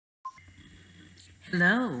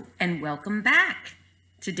Hello and welcome back.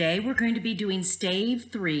 Today we're going to be doing Stave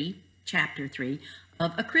 3, Chapter 3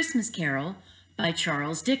 of A Christmas Carol by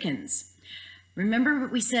Charles Dickens. Remember what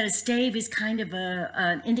we said, a stave is kind of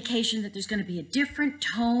an indication that there's going to be a different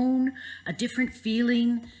tone, a different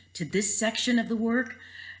feeling to this section of the work.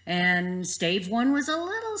 And Stave 1 was a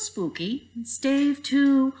little spooky. Stave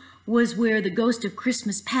 2 was where the ghost of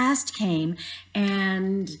Christmas past came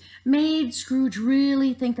and made Scrooge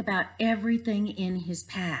really think about everything in his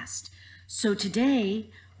past. So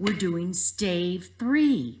today we're doing Stave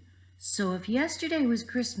 3. So if yesterday was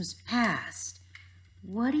Christmas past,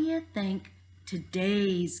 what do you think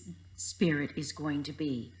today's spirit is going to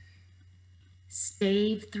be?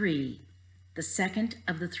 Stave 3, the second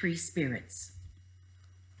of the three spirits.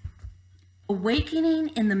 Awakening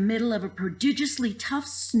in the middle of a prodigiously tough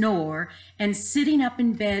snore and sitting up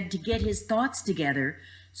in bed to get his thoughts together,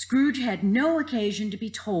 Scrooge had no occasion to be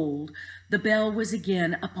told the bell was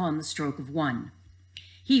again upon the stroke of 1.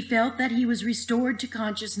 He felt that he was restored to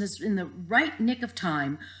consciousness in the right nick of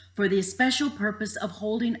time for the especial purpose of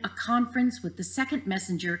holding a conference with the second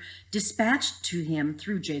messenger dispatched to him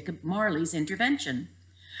through Jacob Marley's intervention.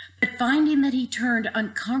 But finding that he turned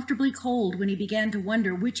uncomfortably cold when he began to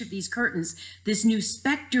wonder which of these curtains this new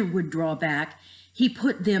specter would draw back, he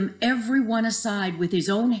put them every one aside with his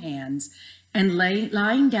own hands and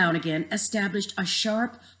lying down again, established a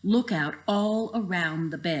sharp lookout all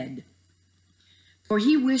around the bed. For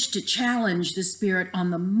he wished to challenge the spirit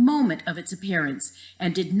on the moment of its appearance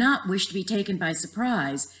and did not wish to be taken by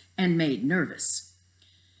surprise and made nervous.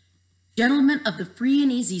 Gentlemen of the free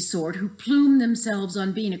and easy sort, who plume themselves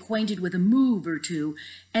on being acquainted with a move or two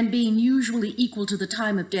and being usually equal to the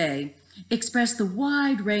time of day, express the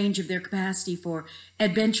wide range of their capacity for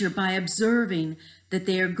adventure by observing that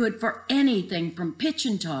they are good for anything from pitch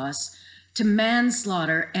and toss to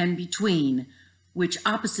manslaughter and between, which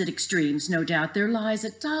opposite extremes, no doubt, there lies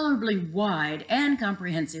a tolerably wide and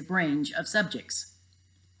comprehensive range of subjects.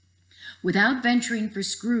 Without venturing for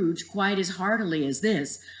Scrooge quite as heartily as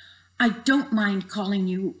this, I don't mind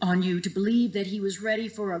calling on you to believe that he was ready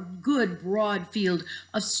for a good broad field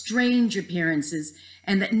of strange appearances,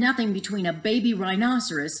 and that nothing between a baby and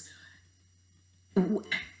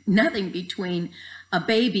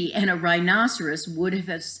a rhinoceros would have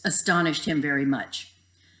astonished him very much.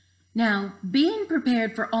 Now, being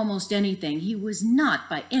prepared for almost anything, he was not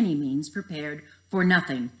by any means prepared for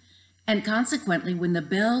nothing, and consequently when the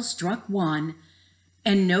bell struck 1,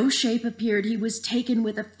 and no shape appeared, he was taken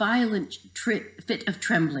with a violent fit of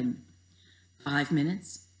trembling. 5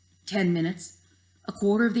 minutes, 10 minutes, a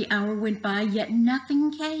quarter of the hour went by, yet nothing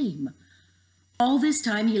came. All this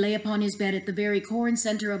time he lay upon his bed at the very core and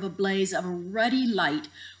center of a blaze of a ruddy light,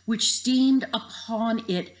 which steamed upon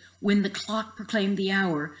it when the clock proclaimed the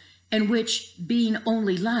hour, and which, being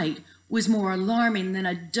only light, was more alarming than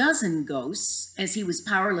a dozen ghosts, as he was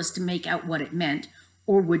powerless to make out what it meant,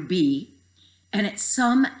 or would be, and at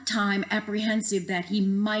some time apprehensive that he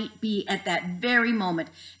might be at that very moment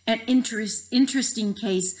an interesting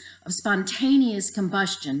case of spontaneous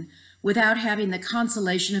combustion without having the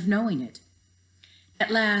consolation of knowing it.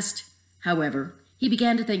 At last, however, he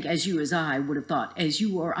began to think as you or I would have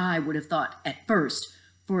thought at first,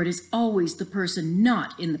 for it is always the person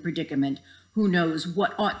not in the predicament who knows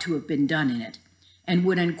what ought to have been done in it, and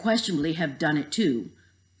would unquestionably have done it too.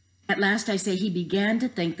 At last, I say, he began to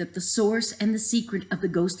think that the source and the secret of the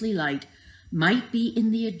ghostly light might be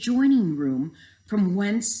in the adjoining room, from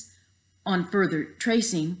whence, on further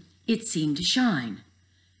tracing, it seemed to shine.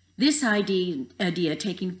 This idea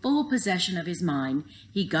taking full possession of his mind,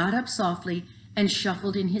 he got up softly and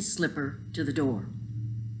shuffled in his slipper to the door.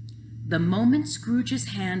 The moment Scrooge's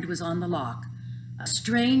hand was on the lock, a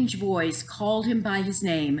strange voice called him by his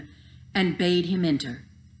name and bade him enter.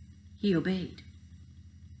 He obeyed.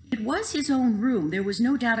 It was his own room, there was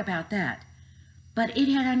no doubt about that, but it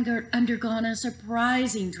had undergone a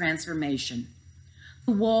surprising transformation.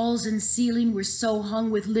 The walls and ceiling were so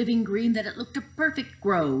hung with living green that it looked a perfect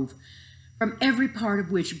grove, from every part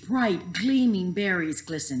of which bright, gleaming berries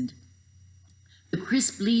glistened. The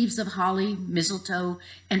crisp leaves of holly, mistletoe,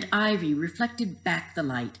 and ivy reflected back the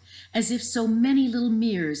light, as if so many little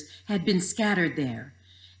mirrors had been scattered there.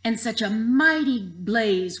 And such a mighty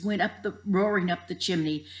blaze went roaring up the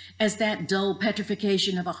chimney as that dull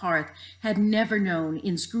petrification of a hearth had never known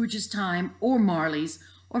in Scrooge's time or Marley's,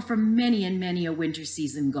 or for many and many a winter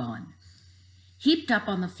season gone. Heaped up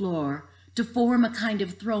on the floor to form a kind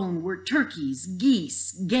of throne were turkeys,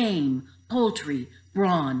 geese, game, poultry,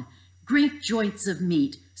 brawn, great joints of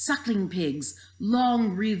meat, suckling pigs,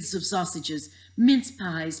 long wreaths of sausages, mince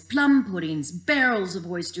pies, plum puddings, barrels of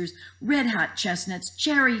oysters, red-hot chestnuts,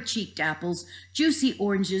 cherry-cheeked apples, juicy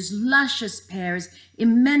oranges, luscious pears,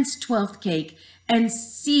 immense 12th cake, and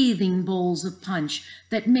seething bowls of punch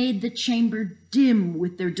that made the chamber dim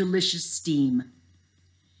with their delicious steam.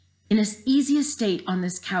 In as easy a state on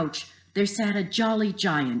this couch there sat a jolly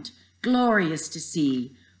giant, glorious to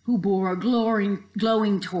see, who bore a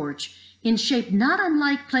glowing torch, in shape not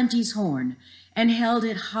unlike Plenty's horn, and held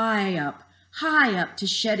it high up to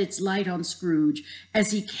shed its light on Scrooge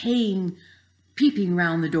as he came peeping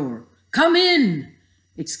round the door. "Come in!"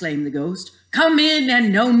 exclaimed the ghost. "Come in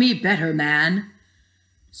and know me better, man."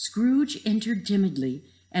 Scrooge entered timidly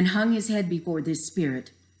and hung his head before this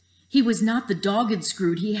spirit. He was not the dogged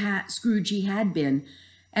Scrooge he had been,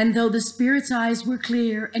 and though the spirit's eyes were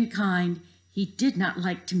clear and kind, he did not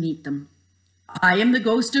like to meet them. "I am the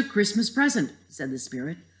ghost of Christmas Present," said the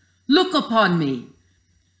spirit. "Look upon me."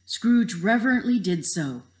 Scrooge reverently did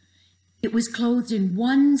so. It was clothed in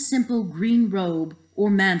one simple green robe or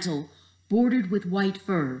mantle bordered with white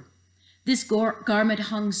fur. This garment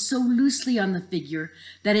hung so loosely on the figure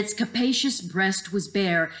that its capacious breast was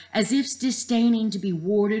bare, as if disdaining to be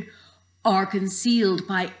warded or concealed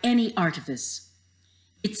by any artifice.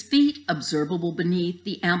 Its feet, observable beneath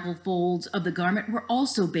the ample folds of the garment, were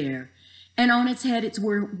also bare, and on its head it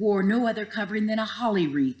wore no other covering than a holly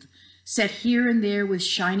wreath, set here and there with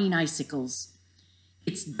shining icicles.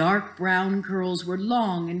 Its dark brown curls were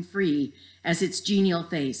long and free as its genial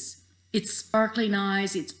face. Its sparkling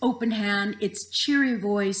eyes, its open hand, its cheery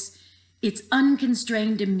voice, its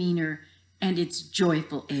unconstrained demeanor, and its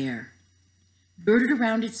joyful air. Girded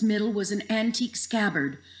around its middle was an antique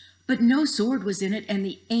scabbard, but no sword was in it, and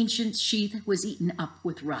the ancient sheath was eaten up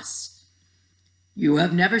with rust. "You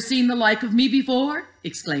have never seen the like of me before?"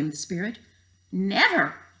 exclaimed the spirit.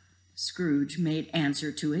 "Never," Scrooge made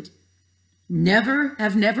answer to it.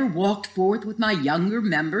 Have never walked forth with my younger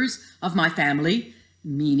members of my family,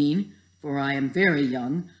 meaning, for I am very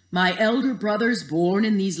young, my elder brothers born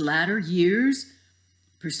in these latter years?"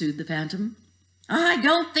 pursued the phantom. "I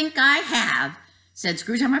don't think I have," said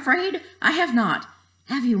Scrooge. "I'm afraid I have not.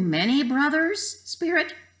 Have you many brothers,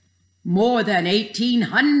 spirit?" "More than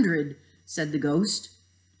 1,800, said the ghost.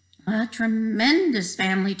 "A tremendous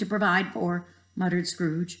family to provide for," muttered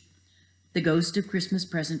Scrooge. The ghost of Christmas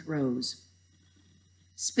Present rose.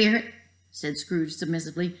 "Spirit," said Scrooge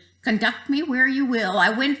submissively, "conduct me where you will. I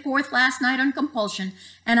went forth last night on compulsion,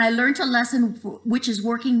 and I learnt a lesson which is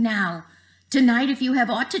working now. Tonight, if you have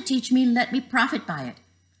aught to teach me, let me profit by it."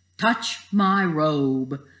 "Touch my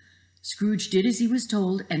robe." Scrooge did as he was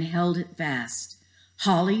told and held it fast.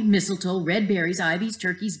 Holly, mistletoe, red berries, ivies,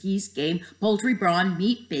 turkeys, geese, game, poultry, brawn,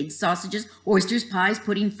 meat, pigs, sausages, oysters, pies,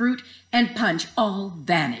 pudding, fruit, and punch all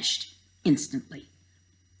vanished instantly.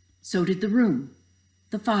 So did the room,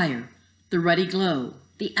 the fire, the ruddy glow,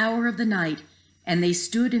 the hour of the night, and they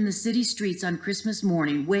stood in the city streets on Christmas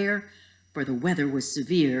morning where, for the weather was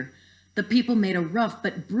severe, the people made a rough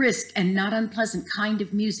but brisk and not unpleasant kind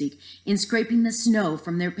of music in scraping the snow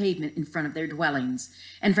from their pavement in front of their dwellings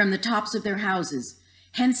and from the tops of their houses.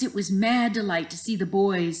 Hence it was mad delight to the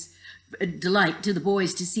boys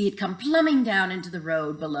to see it come plumbing down into the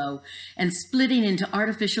road below and splitting into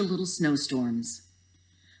artificial little snowstorms.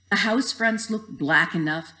 The house fronts looked black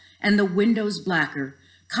enough, and the windows blacker,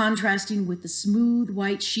 contrasting with the smooth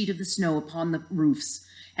white sheet of the snow upon the roofs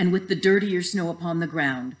and with the dirtier snow upon the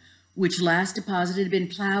ground, which last deposited had been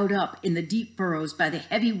plowed up in the deep furrows by the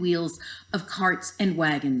heavy wheels of carts and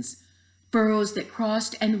wagons, furrows that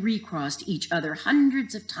crossed and recrossed each other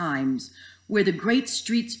hundreds of times, where the great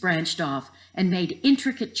streets branched off and made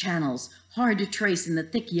intricate channels hard to trace in the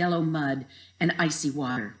thick yellow mud and icy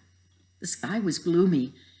water. The sky was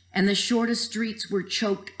gloomy, and the shortest streets were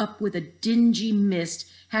choked up with a dingy mist,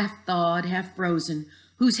 half thawed, half frozen,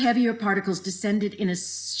 whose heavier particles descended in a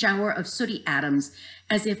shower of sooty atoms,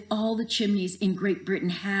 as if all the chimneys in Great Britain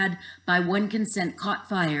had, by one consent, caught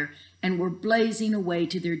fire and were blazing away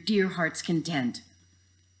to their dear hearts' content.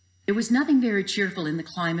 There was nothing very cheerful in the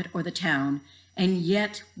climate or the town, and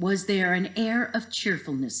yet was there an air of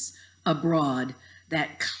cheerfulness abroad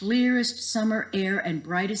that clearest summer air and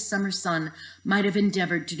brightest summer sun might have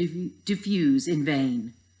endeavored to diffuse in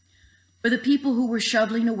vain. For the people who were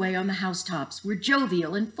shoveling away on the housetops were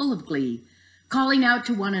jovial and full of glee, calling out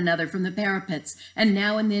to one another from the parapets, and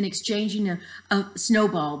now and then exchanging a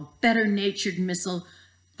snowball, better-natured missile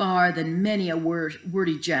far than many a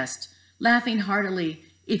wordy jest, laughing heartily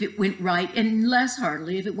if it went right and less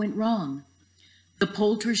heartily if it went wrong. The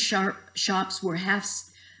poultry shops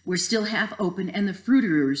were still half open, and the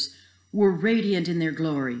fruiterers were radiant in their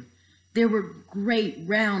glory. There were great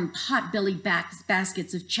round pot-bellied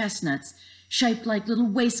baskets of chestnuts, shaped like little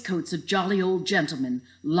waistcoats of jolly old gentlemen,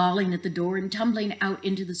 lolling at the door and tumbling out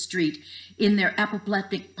into the street in their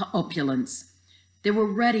apoplectic opulence. There were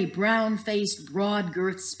ruddy, brown-faced,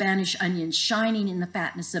 broad-girthed Spanish onions shining in the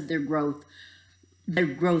fatness of their growth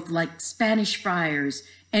like Spanish friars,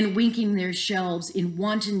 and winking their shelves in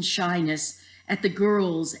wanton shyness at the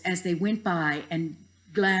girls as they went by and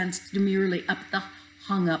glanced demurely up the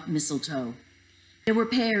hung-up mistletoe. There were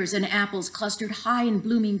pears and apples clustered high in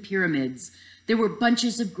blooming pyramids. There were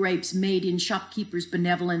bunches of grapes made in shopkeepers'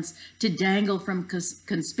 benevolence to dangle from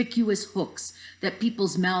conspicuous hooks that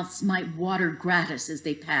people's mouths might water gratis as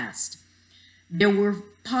they passed. There were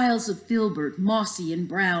piles of filbert, mossy and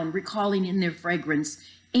brown, recalling in their fragrance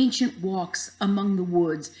ancient walks among the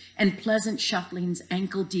woods and pleasant shufflings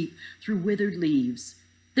ankle-deep through withered leaves.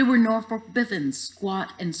 There were Norfolk biffins,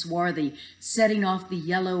 squat and swarthy, setting off the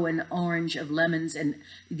yellow and orange of lemons and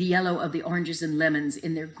the yellow of the oranges and lemons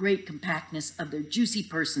in their great compactness of their juicy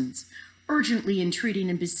persons, urgently entreating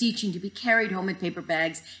and beseeching to be carried home in paper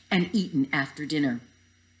bags and eaten after dinner.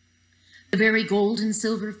 The very gold and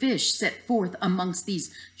silver fish set forth amongst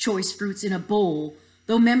these choice fruits in a bowl,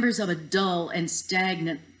 though members of a dull and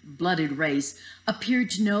stagnant blooded race, appeared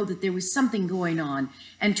to know that there was something going on,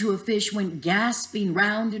 and to a fish went gasping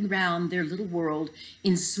round and round their little world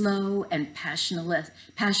in slow and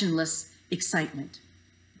passionless excitement.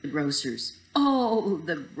 The grocers. Oh,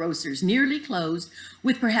 the grocers, nearly closed,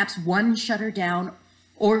 with perhaps one shutter down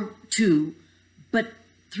or two, but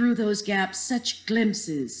through those gaps such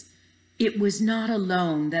glimpses. It was not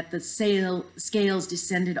alone that the scales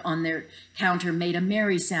descended on their counter made a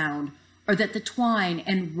merry sound, or that the twine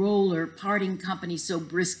and roller parting company so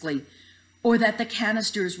briskly, or that the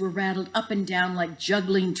canisters were rattled up and down like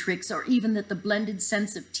juggling tricks, or even that the blended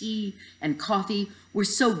scents of tea and coffee were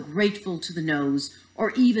so grateful to the nose,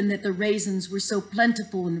 or even that the raisins were so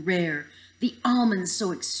plentiful and rare, the almonds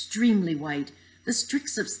so extremely white, the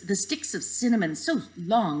sticks of cinnamon so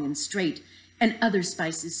long and straight, and other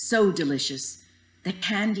spices so delicious, the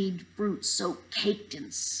candied fruit so caked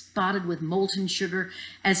and spotted with molten sugar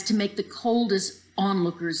as to make the coldest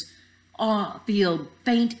onlookers feel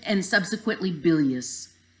faint and subsequently bilious.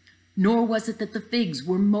 Nor was it that the figs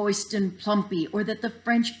were moist and plumpy, or that the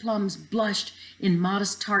French plums blushed in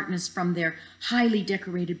modest tartness from their highly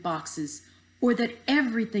decorated boxes, or that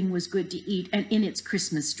everything was good to eat and in its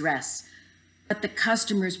Christmas dress. But the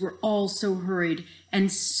customers were all so hurried and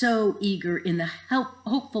so eager in the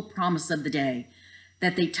hopeful promise of the day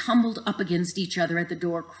that they tumbled up against each other at the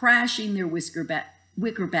door, crashing their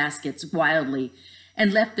wicker baskets wildly,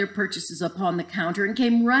 and left their purchases upon the counter and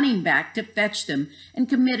came running back to fetch them, and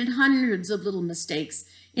committed hundreds of little mistakes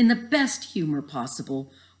in the best humor possible,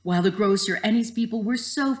 while the grocer and his people were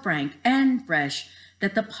so frank and fresh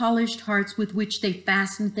that the polished hearts with which they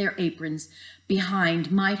fastened their aprons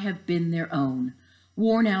behind might have been their own,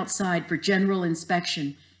 worn outside for general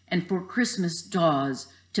inspection and for Christmas daws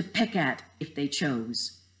to peck at if they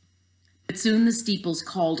chose. But soon the steeples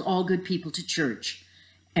called all good people to church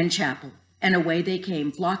and chapel, and away they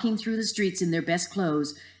came, flocking through the streets in their best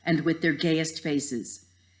clothes and with their gayest faces.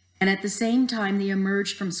 And at the same time they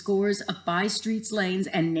emerged from scores of by-streets, lanes,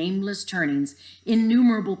 and nameless turnings,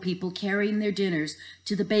 innumerable people carrying their dinners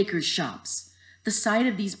to the bakers' shops. The sight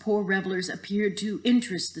of these poor revelers appeared to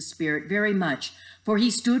interest the spirit very much, for he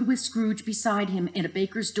stood with Scrooge beside him in a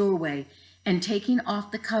baker's doorway, and taking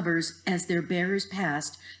off the covers as their bearers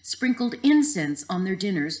passed, sprinkled incense on their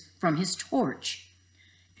dinners from his torch.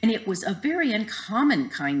 And it was a very uncommon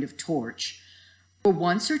kind of torch, for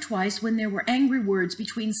once or twice when there were angry words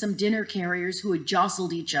between some dinner carriers who had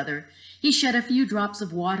jostled each other, he shed a few drops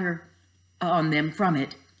of water on them from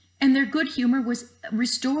it, and their good humor was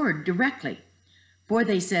restored directly. For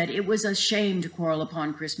they said it was a shame to quarrel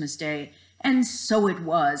upon Christmas Day, and so it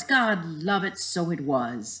was. God love it, so it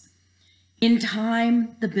was. In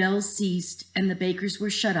time, the bells ceased, and the bakers were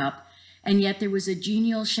shut up, and yet there was a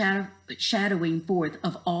genial shadowing forth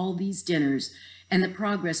of all these dinners, and the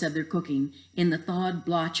progress of their cooking in the thawed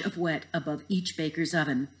blotch of wet above each baker's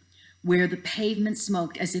oven, where the pavement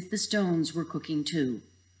smoked as if the stones were cooking too.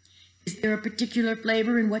 "Is there a particular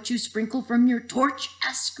flavor in what you sprinkle from your torch?"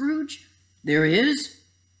 asked Scrooge. "There is.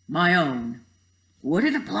 My own." "Would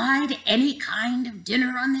it apply to any kind of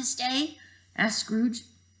dinner on this day?" asked Scrooge.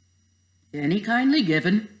 "Any kindly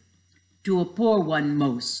given. To a poor one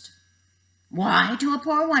most." "Why to a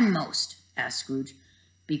poor one most?" asked Scrooge.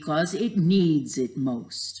 "Because it needs it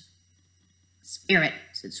most." "Spirit,"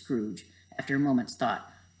 said Scrooge, after a moment's thought.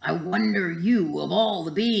 I wonder you, of all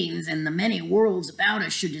the beings and the many worlds about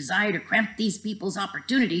us, should desire to cramp these people's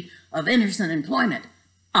opportunity of innocent employment.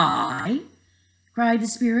 I? Cried the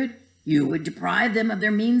spirit. You would deprive them of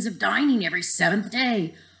their means of dining every seventh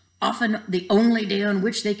day, often the only day on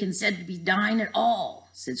which they can said to be dine at all,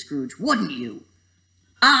 said Scrooge. Wouldn't you?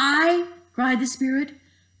 I? Cried the spirit.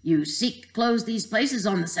 You seek to close these places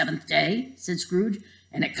on the seventh day, said Scrooge,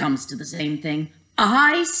 and it comes to the same thing.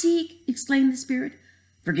 I seek, exclaimed the spirit.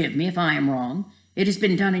 Forgive me if I am wrong. It has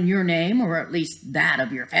been done in your name, or at least that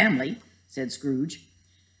of your family, said Scrooge.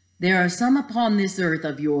 There are some upon this earth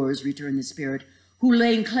of yours, returned the spirit, who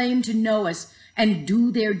lay claim to know us and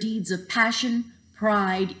do their deeds of passion,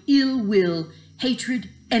 pride, ill will, hatred,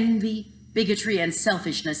 envy, bigotry, and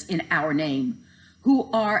selfishness in our name, who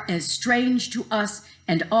are as strange to us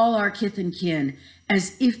and all our kith and kin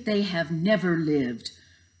as if they have never lived.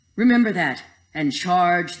 Remember that, and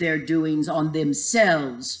charge their doings on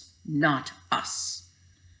themselves, not us.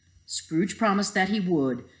 Scrooge promised that he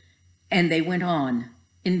would, and they went on,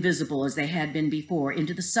 invisible as they had been before,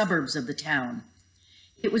 into the suburbs of the town.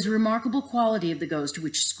 It was a remarkable quality of the ghost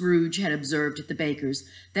which Scrooge had observed at the baker's,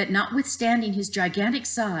 that notwithstanding his gigantic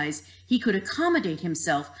size, he could accommodate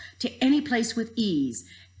himself to any place with ease,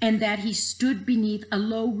 and that he stood beneath a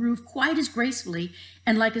low roof quite as gracefully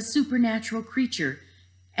and like a supernatural creature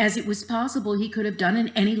as it was possible he could have done in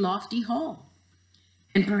any lofty hall.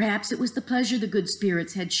 And perhaps it was the pleasure the good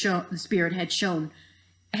spirits had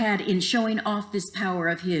had in showing off this power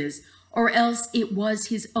of his, or else it was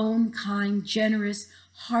his own kind, generous,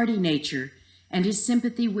 hearty nature, and his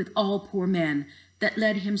sympathy with all poor men, that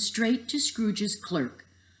led him straight to Scrooge's clerk.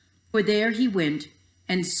 For there he went,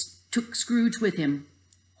 and took Scrooge with him,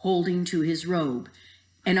 holding to his robe.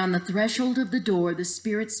 And on the threshold of the door the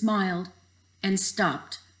spirit smiled, and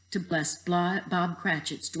stopped to bless Bob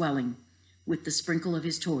Cratchit's dwelling with the sprinkle of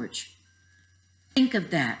his torch. Think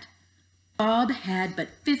of that. Bob had but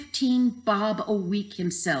 15 bob a week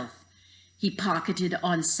himself. He pocketed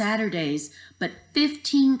on Saturdays but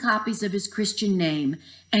 15 copies of his Christian name,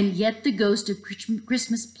 and yet the ghost of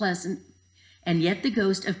Christmas present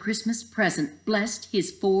blessed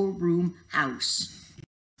his 4-room house.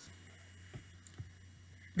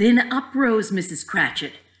 Then up rose Mrs.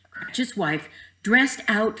 Cratchit, Cratchit's wife, dressed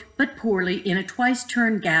out but poorly in a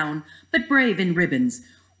twice-turned gown, but brave in ribbons,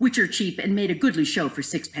 which are cheap and made a goodly show for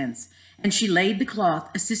 6 pence. And she laid the cloth,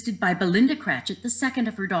 assisted by Belinda Cratchit, the second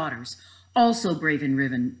of her daughters, also brave in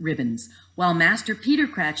ribbons, while Master Peter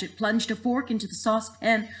Cratchit plunged a fork into the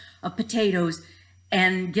saucepan of potatoes,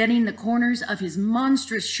 and getting the corners of his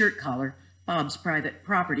monstrous shirt collar, Bob's private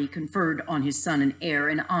property conferred on his son and heir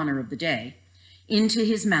in honor of the day, into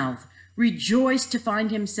his mouth, rejoiced to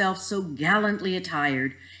find himself so gallantly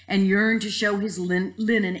attired, and yearned to show his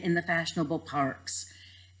linen in the fashionable parks.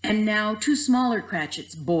 And now 2 smaller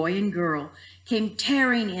Cratchits, boy and girl, came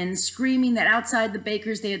tearing in, screaming that outside the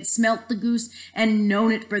baker's they had smelt the goose and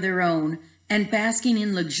known it for their own, and basking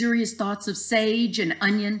in luxurious thoughts of sage and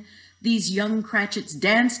onion, these young Cratchits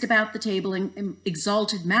danced about the table and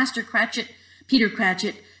exalted Master Cratchit, Peter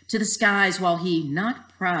Cratchit, to the skies, while he, not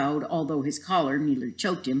proud, although his collar nearly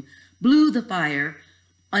choked him, blew the fire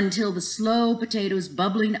until the slow potatoes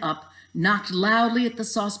bubbling up knocked loudly at the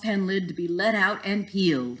saucepan lid to be let out and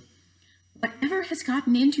peeled. "Whatever has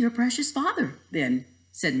gotten into your precious father, then?"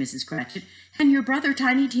 said Mrs. Cratchit, "and your brother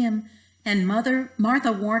Tiny Tim, and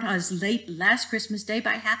Martha warn't as late last Christmas Day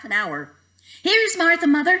by half an hour." "Here's Martha,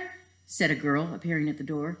 mother," said a girl, appearing at the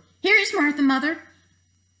door. "Here's Martha, mother,"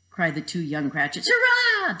 cried the 2 young Cratchits.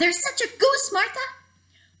 "Hurrah! There's such a goose, Martha!"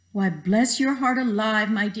 "Why, bless your heart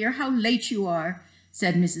alive, my dear, how late you are,"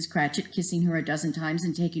 said Mrs. Cratchit, kissing her a dozen times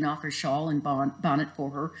and taking off her shawl and bonnet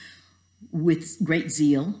for her with great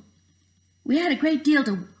zeal. "We had a great deal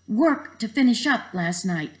to work to finish up last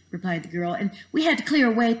night," replied the girl, "and we had to clear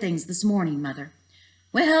away things this morning, mother."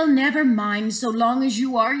 "Well, never mind, so long as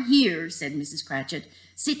you are here," said Mrs. Cratchit.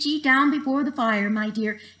 "Sit ye down before the fire, my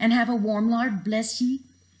dear, and have a warm, Lord bless ye."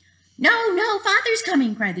 "No, no, father's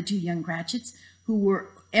coming," cried the 2 young Cratchits, who were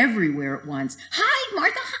everywhere at once. "Hide,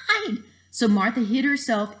 Martha, hide!" So Martha hid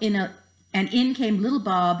herself and in came little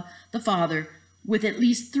Bob, the father, with at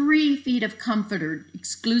least 3 feet of comforter,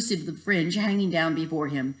 exclusive of the fringe, hanging down before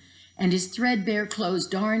him, and his threadbare clothes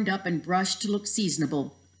darned up and brushed to look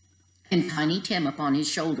seasonable, and Tiny Tim upon his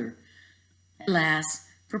shoulder. Alas,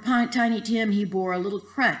 for Tiny Tim he bore a little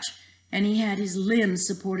crutch, and he had his limbs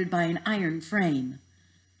supported by an iron frame.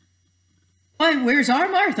 "Why, where's our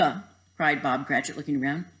Martha?" cried Bob Cratchit, looking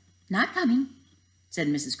around. "Not coming," said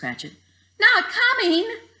Mrs. Cratchit. "Not coming,"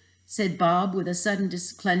 said Bob, with a sudden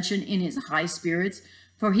declension in his high spirits,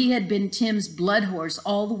 for he had been Tim's blood horse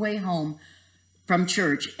all the way home from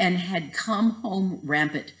church and had come home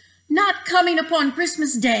rampant. "Not coming upon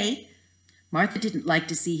Christmas Day!" Martha didn't like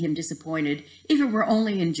to see him disappointed, if it were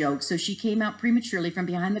only in joke, so she came out prematurely from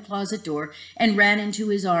behind the closet door and ran into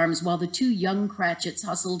his arms while the two young Cratchits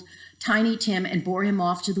hustled Tiny Tim and bore him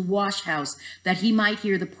off to the wash house that he might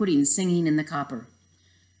hear the pudding singing in the copper.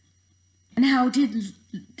 "And how did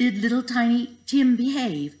little Tiny Tim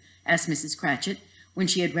behave?" asked Mrs. Cratchit, when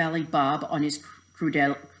she had rallied Bob on his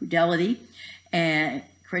credulity and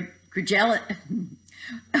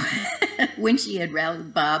when she had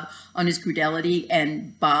rallied Bob on his credulity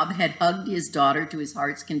and Bob had hugged his daughter to his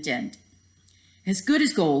heart's content. "As good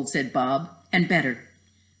as gold," said Bob, "and better.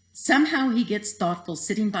 Somehow he gets thoughtful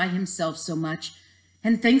sitting by himself so much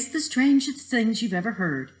and thinks the strangest things you've ever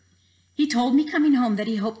heard. He told me coming home that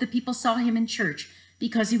he hoped the people saw him in church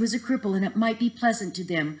because he was a cripple and it might be pleasant to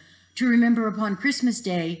them to remember upon Christmas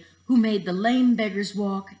Day who made the lame beggars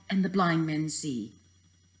walk and the blind men see."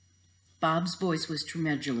 Bob's voice was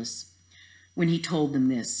tremulous when he told them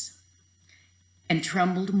this, and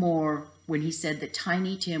trembled more when he said that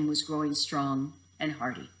Tiny Tim was growing strong and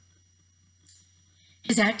hearty.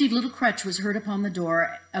 His active little crutch was heard upon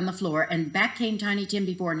the floor, and back came Tiny Tim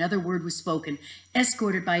before another word was spoken,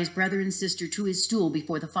 escorted by his brother and sister to his stool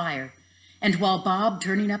before the fire. And while Bob,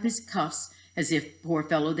 turning up his cuffs, as if, poor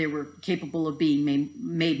fellow, they were capable of being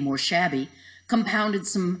made more shabby, compounded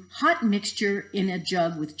some hot mixture in a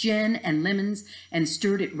jug with gin and lemons and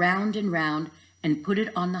stirred it round and put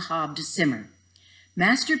it on the hob to simmer,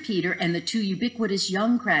 Master Peter and the two ubiquitous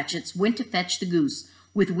young Cratchits went to fetch the goose,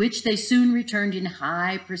 with which they soon returned in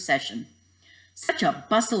high procession. Such a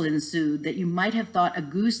bustle ensued that you might have thought a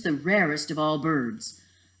goose the rarest of all birds,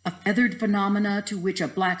 a feathered phenomena to which a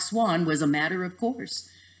black swan was a matter of course.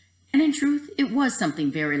 And in truth, it was something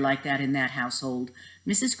very like that in that household.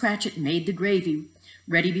 Mrs. Cratchit made the gravy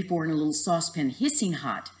ready before in a little saucepan, hissing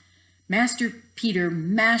hot. Master Peter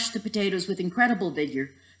mashed the potatoes with incredible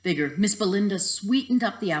vigor. Miss Belinda sweetened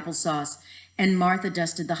up the applesauce, and Martha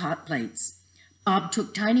dusted the hot plates. Bob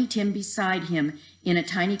took Tiny Tim beside him in a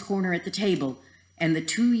tiny corner at the table, and the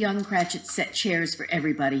two young Cratchits set chairs for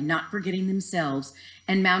everybody, not forgetting themselves,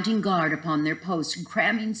 and mounting guard upon their posts,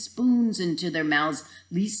 cramming spoons into their mouths,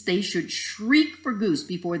 lest they should shriek for goose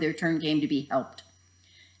before their turn came to be helped.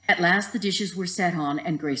 At last the dishes were set on,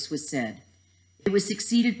 and grace was said. It was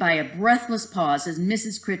succeeded by a breathless pause as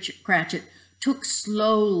Mrs. Cratchit took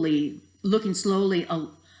looking slowly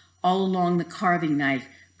all along the carving knife,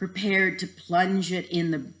 prepared to plunge it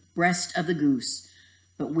in the breast of the goose.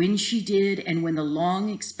 But when she did, and when the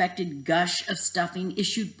long-expected gush of stuffing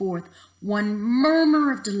issued forth, one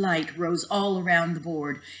murmur of delight rose all around the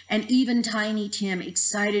board, and even Tiny Tim,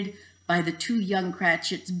 excited by the two young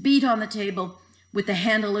Cratchits, beat on the table with the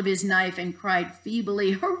handle of his knife and cried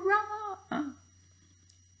feebly, "Hurrah!"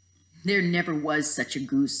 There never was such a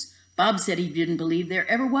goose. Bob said he didn't believe there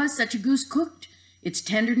ever was such a goose cooked. Its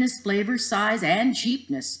tenderness, flavor, size, and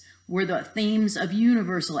cheapness were the themes of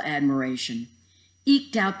universal admiration.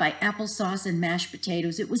 Eked out by applesauce and mashed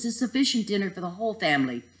potatoes, it was a sufficient dinner for the whole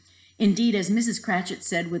family. Indeed, as Mrs. Cratchit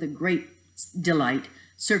said with a great delight,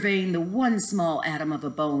 surveying the one small atom of a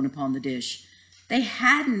bone upon the dish, they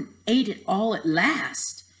hadn't ate it all at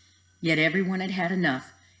last. Yet everyone had had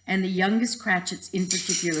enough, and the youngest Cratchits in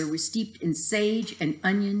particular were steeped in sage and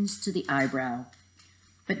onions to the eyebrow.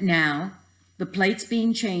 But now, the plates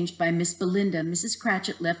being changed by Miss Belinda, Mrs.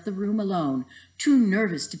 Cratchit left the room alone, too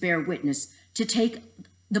nervous to bear witness, to take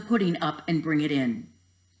the pudding up and bring it in.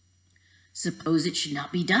 Suppose it should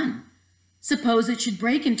not be done? Suppose it should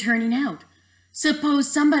break in turning out?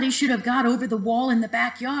 Suppose somebody should have got over the wall in the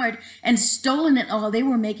backyard and stolen it while they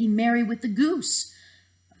were making merry with the goose?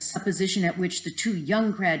 A supposition at which the two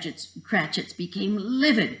young Cratchits became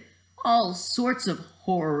livid. All sorts of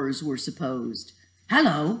horrors were supposed.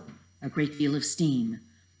 Hallo! A great deal of steam.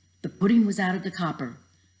 The pudding was out of the copper.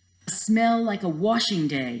 A smell like a washing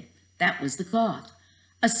day. That was the cloth.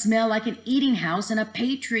 A smell like an eating house and a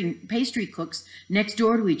pastry cook's next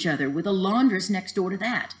door to each other, with a laundress next door to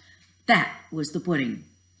that. That was the pudding.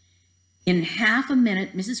 In half a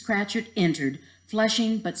minute, Mrs. Cratchit entered,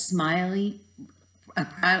 flushing but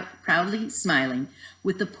proudly smiling,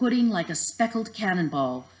 with the pudding like a speckled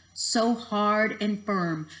cannonball, so hard and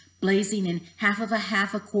firm, blazing in half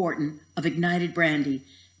a quartern of ignited brandy,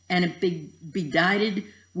 and bedighted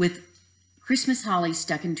with Christmas holly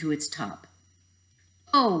stuck into its top.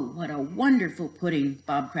 "Oh, what a wonderful pudding,"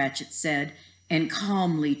 Bob Cratchit said, and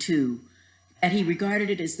calmly too, that he regarded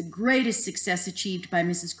it as the greatest success achieved by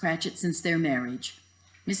Mrs. Cratchit since their marriage.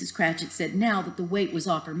 Mrs. Cratchit said now that the weight was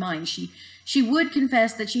off her mind, she would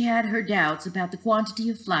confess that she had her doubts about the quantity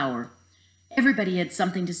of flour. Everybody had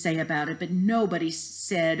something to say about it, but nobody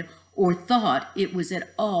said or thought it was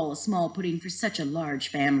at all a small pudding for such a large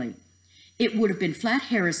family. It would have been flat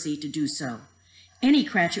heresy to do so. Any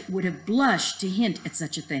Cratchit would have blushed to hint at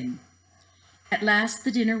such a thing. At last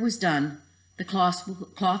the dinner was done, the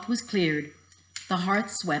cloth was cleared, the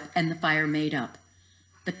hearth swept, and the fire made up.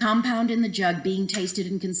 The compound in the jug being tasted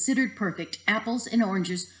and considered perfect, apples and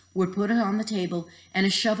oranges were put on the table, and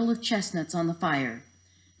a shovel of chestnuts on the fire.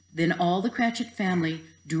 Then all the Cratchit family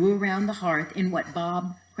drew around the hearth in what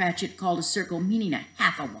Bob Cratchit called a circle, meaning a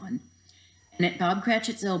half a one, and at Bob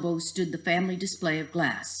Cratchit's elbow stood the family display of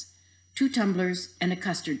glass, 2 tumblers and a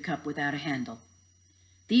custard cup without a handle.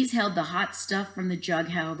 These held the hot stuff from the jug,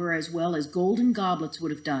 however, as well as golden goblets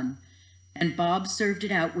would have done, and Bob served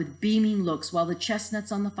it out with beaming looks while the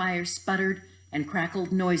chestnuts on the fire sputtered and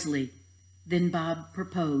crackled noisily. Then Bob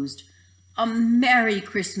proposed, "A Merry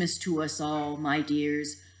Christmas to us all, my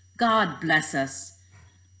dears. God bless us,"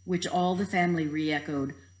 which all the family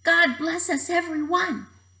re-echoed. "God bless us, every one,"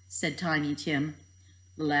 said Tiny Tim,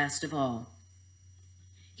 the last of all.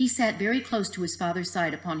 He sat very close to his father's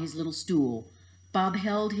side upon his little stool. Bob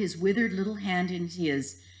held his withered little hand in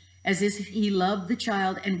his, as if he loved the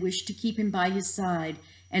child and wished to keep him by his side,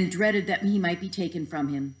 and dreaded that he might be taken from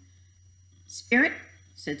him. "Spirit,"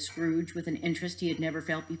 said Scrooge with an interest he had never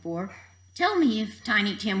felt before, "tell me if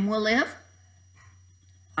Tiny Tim will live."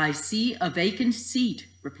 "I see a vacant seat,"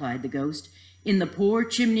 replied the ghost, "in the poor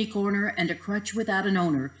chimney corner, and a crutch without an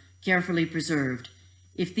owner, carefully preserved.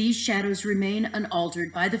 If these shadows remain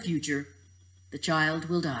unaltered by the future, the child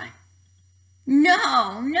will die."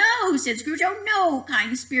 "No, no," said Scrooge. "Oh, no,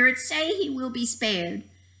 kind spirit, say he will be spared."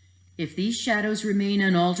 "If these shadows remain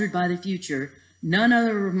unaltered by the future, none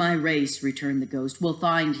other of my race," returned the ghost, "will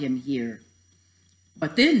find him here.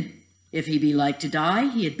 But then, if he be like to die,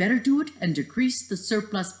 he had better do it and decrease the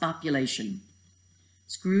surplus population."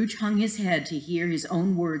 Scrooge hung his head to hear his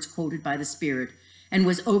own words quoted by the spirit, and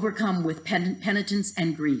was overcome with penitence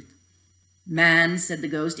and grief. "Man," said the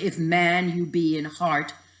ghost, "if man you be in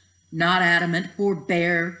heart, not adamant,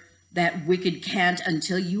 forbear that wicked cant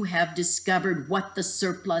until you have discovered what the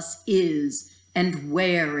surplus is and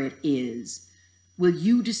where it is. Will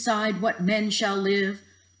you decide what men shall live,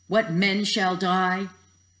 what men shall die?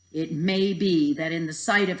 It may be that in the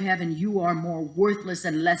sight of heaven you are more worthless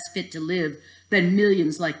and less fit to live than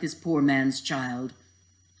millions like this poor man's child.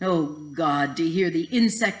 Oh God, to hear the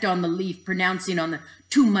insect on the leaf pronouncing on the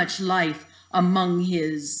too much life among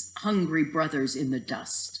his hungry brothers in the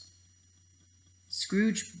dust."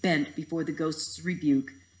 Scrooge bent before the ghost's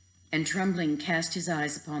rebuke, and trembling cast his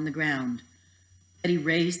eyes upon the ground. But he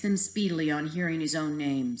raised them speedily on hearing his own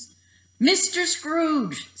names. "Mr.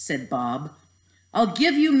 Scrooge," said Bob. "I'll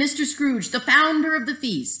give you Mr. Scrooge, the founder of the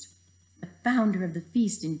feast." "The founder of the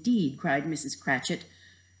feast, indeed," cried Mrs. Cratchit,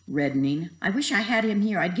 reddening. "I wish I had him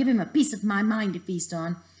here. I'd give him a piece of my mind to feast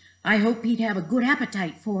on. I hope he'd have a good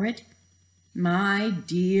appetite for it." "My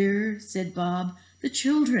dear," said Bob, "the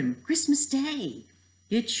children, Christmas Day."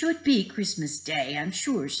 "It should be Christmas Day, I'm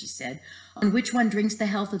sure," she said, "on which one drinks the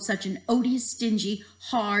health of such an odious, stingy,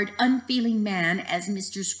 hard, unfeeling man as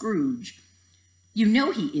Mr. Scrooge. You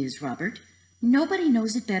know he is, Robert. Nobody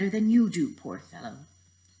knows it better than you do, poor fellow."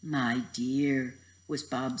 "My dear," was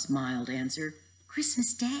Bob's mild answer,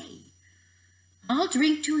 "Christmas Day." "I'll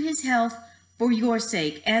drink to his health for your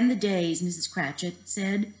sake and the Day's," Mrs. Cratchit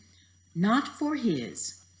said. "Not for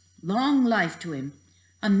his. Long life to him.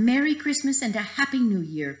 A Merry Christmas and a Happy New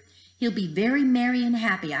Year. He'll be very merry and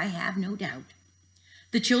happy, I have no doubt."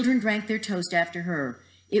 The children drank their toast after her.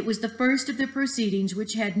 It was the first of the proceedings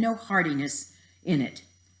which had no heartiness in it.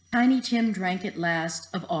 Tiny Tim drank it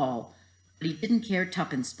last of all, but he didn't care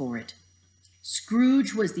twopence for it.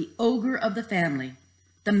 Scrooge was the ogre of the family.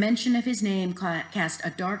 The mention of his name cast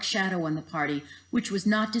a dark shadow on the party, which was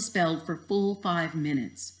not dispelled for full 5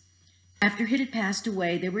 minutes. After it had passed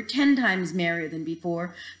away, they were 10 times merrier than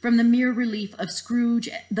before, from the mere relief of Scrooge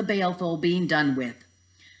the baleful being done with.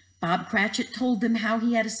 Bob Cratchit told them how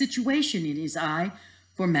he had a situation in his eye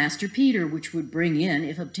for Master Peter, which would bring in,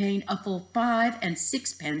 if obtained, a full 5 and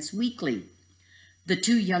 6 weekly. The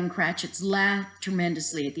 2 young Cratchits laughed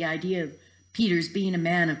tremendously at the idea of Peter's being a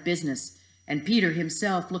man of business, and Peter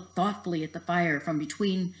himself looked thoughtfully at the fire from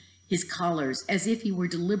between his collars, as if he were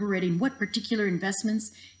deliberating what particular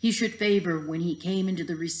investments he should favor when he came into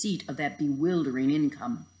the receipt of that bewildering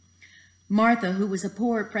income. Martha, who was a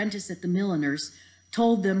poor apprentice at the milliner's,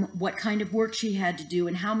 told them what kind of work she had to do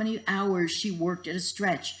and how many hours she worked at a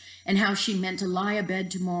stretch, and how she meant to lie abed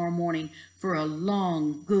tomorrow morning for a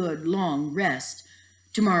long, good, long rest.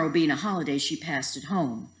 Tomorrow being a holiday, she passed at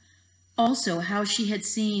home. Also, how she had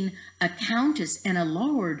seen a countess and a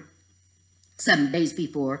lord some days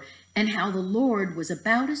before, and how the lord was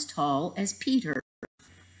about as tall as Peter,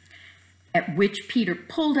 at which Peter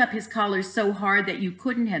pulled up his collar so hard that you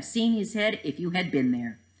couldn't have seen his head if you had been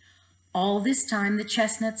there. All this time the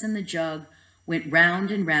chestnuts and the jug went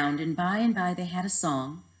round, and by they had a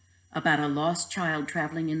song about a lost child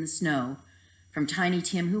traveling in the snow, from Tiny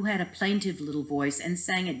Tim, who had a plaintive little voice and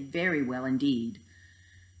sang it very well indeed.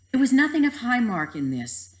 There was nothing of high mark in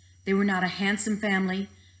this. They were not a handsome family.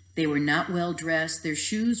 They were not well dressed. Their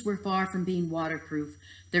shoes were far from being waterproof.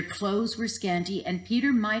 Their clothes were scanty, and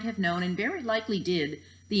Peter might have known, and very likely did,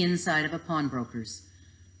 the inside of a pawnbroker's.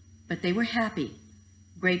 But they were happy,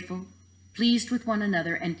 grateful, pleased with one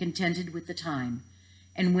another, and contented with the time.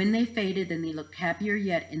 And when they faded, then they looked happier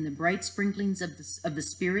yet in the bright sprinklings of the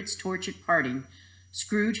Spirit's torch at parting.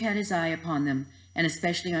 Scrooge had his eye upon them, and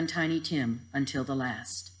especially on Tiny Tim, until the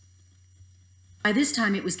last. By this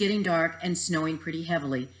time it was getting dark and snowing pretty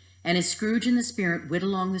heavily, and as Scrooge and the Spirit went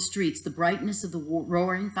along the streets, the brightness of the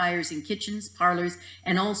roaring fires in kitchens, parlors,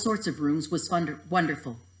 and all sorts of rooms was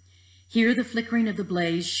wonderful. Here the flickering of the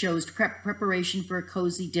blaze shows preparation for a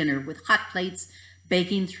cozy dinner, with hot plates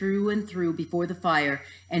baking through and through before the fire,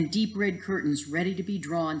 and deep red curtains ready to be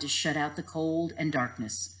drawn to shut out the cold and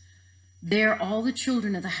darkness. There all the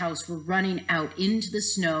children of the house were running out into the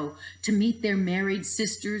snow to meet their married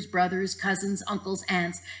sisters, brothers, cousins, uncles,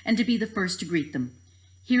 aunts, and to be the first to greet them.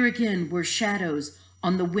 Here again were shadows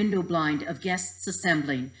on the window blind of guests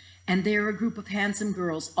assembling, and there a group of handsome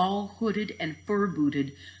girls, all hooded and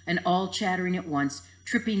fur-booted, and all chattering at once,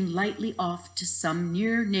 tripping lightly off to some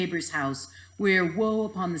near neighbor's house, where woe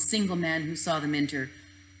upon the single man who saw them enter.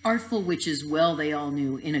 Artful witches well they all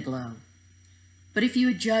knew in a glow. But if you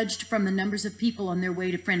had judged from the numbers of people on their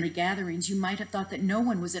way to friendly gatherings, you might have thought that no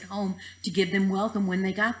one was at home to give them welcome when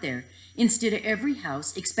they got there. Instead of every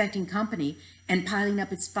house expecting company and piling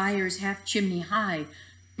up its fires half chimney high,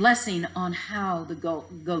 blessing on how the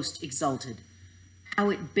ghost exulted, how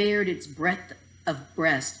it bared its breadth of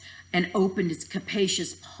breast and opened its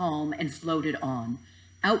capacious palm and floated on,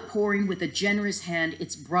 outpouring with a generous hand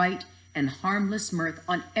its bright and harmless mirth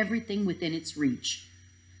on everything within its reach.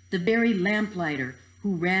 The very lamplighter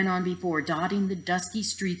who ran on before, dotting the dusky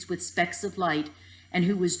streets with specks of light, and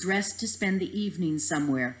who was dressed to spend the evening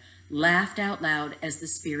somewhere, laughed out loud as the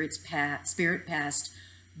spirit passed,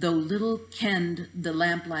 though little kenned the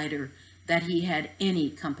lamplighter that he had any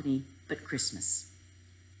company but Christmas.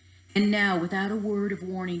 And now, without a word of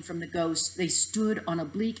warning from the ghost, they stood on a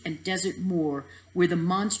bleak and desert moor, where the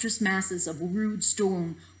monstrous masses of rude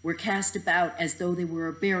stone were cast about as though they were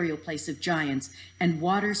a burial place of giants, and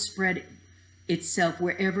water spread itself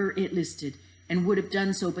wherever it listed, and would have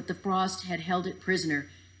done so, but the frost had held it prisoner,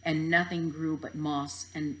 and nothing grew but moss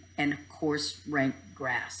and coarse rank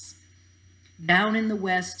grass. Down in the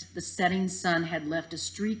west, the setting sun had left a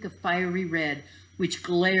streak of fiery red, which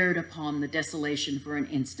glared upon the desolation for an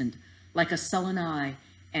instant, like a sullen eye,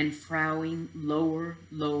 and frowning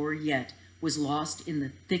lower yet, was lost in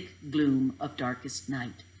the thick gloom of darkest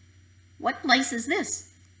night. "What place is this?"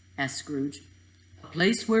 asked Scrooge. "A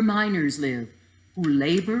place where miners live, who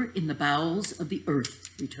labor in the bowels of the earth,"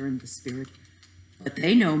 returned the spirit. "But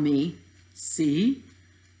they know me. See?"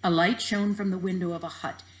 A light shone from the window of a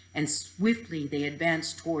hut, and swiftly they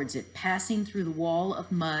advanced towards it. Passing through the wall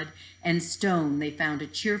of mud and stone, they found a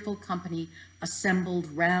cheerful company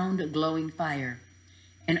assembled round a glowing fire.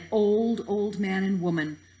 An old man and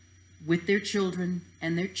woman, with their children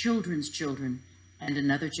and their children's children, and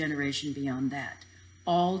another generation beyond that,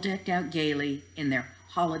 all decked out gaily in their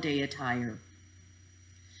holiday attire.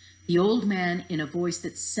 The old man, in a voice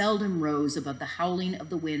that seldom rose above the howling of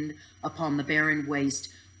the wind upon the barren waste,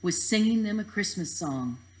 was singing them a Christmas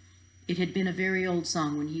song. It had been a very old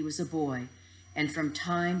song when he was a boy, and from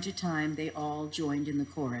time to time they all joined in the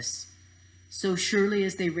chorus. So surely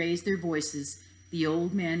as they raised their voices, the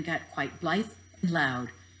old man got quite blithe and loud,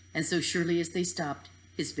 and so surely as they stopped,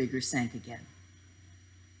 his vigor sank again.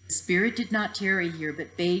 The spirit did not tarry here,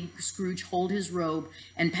 but bade Scrooge hold his robe,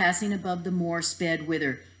 and passing above the moor, sped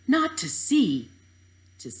whither? Not to see,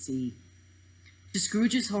 to sea. To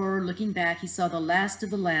Scrooge's horror, looking back, he saw the last of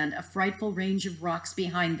the land, a frightful range of rocks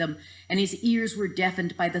behind them, and his ears were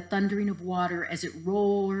deafened by the thundering of water as it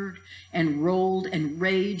roared and rolled and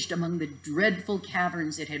raged among the dreadful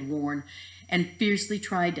caverns it had worn, and fiercely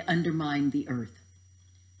tried to undermine the earth.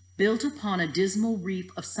 Built upon a dismal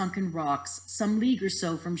reef of sunken rocks, some league or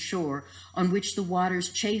so from shore, on which the waters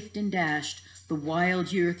chafed and dashed the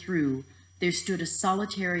wild year through, there stood a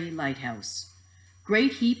solitary lighthouse.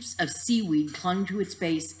 Great heaps of seaweed clung to its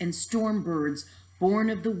base, and storm birds, born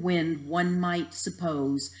of the wind, one might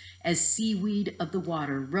suppose, as seaweed of the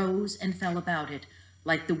water, rose and fell about it,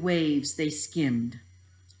 like the waves they skimmed.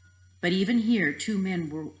 But even here, two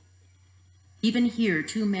men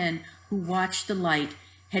who watched the light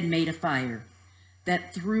had made a fire,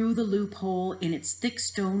 that through the loophole in its thick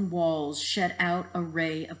stone walls shed out a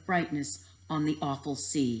ray of brightness on the awful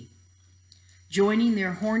sea. Joining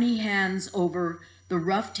their horny hands over the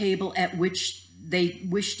rough table at which they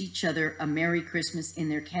wished each other a Merry Christmas in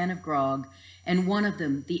their can of grog, and one of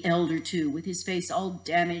them, the elder too, with his face all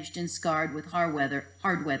damaged and scarred with hard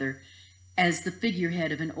weather, as the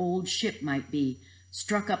figurehead of an old ship might be,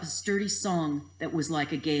 struck up a sturdy song that was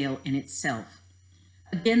like a gale in itself.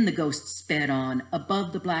 Again the ghost sped on,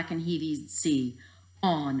 above the black and heaving sea,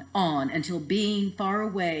 on, until being far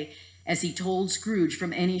away, as he told Scrooge,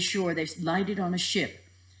 from any shore, they lighted on a ship.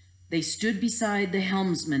 They stood beside the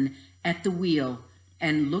helmsman at the wheel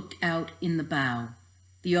and looked out in the bow.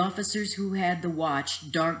 The officers who had the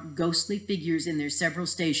watch, dark, ghostly figures in their several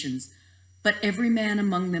stations, but every man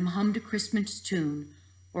among them hummed a Christmas tune,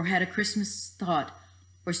 or had a Christmas thought,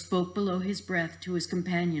 or spoke below his breath to his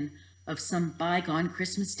companion of some bygone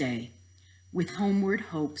Christmas day, with homeward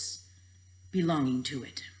hopes belonging to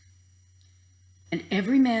it. And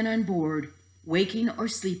every man on board, waking or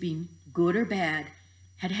sleeping, good or bad,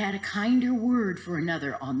 had had a kinder word for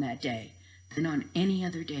another on that day than on any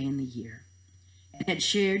other day in the year, and had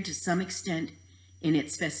shared to some extent in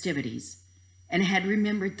its festivities, and had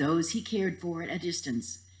remembered those he cared for at a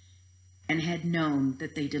distance, and had known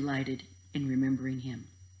that they delighted in remembering him.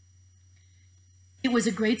 It was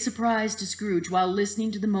a great surprise to Scrooge, while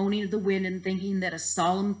listening to the moaning of the wind and thinking that a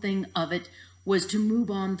solemn thing of it was to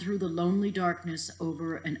move on through the lonely darkness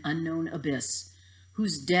over an unknown abyss,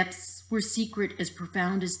 whose depths were secret as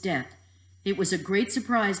profound as death. It was a great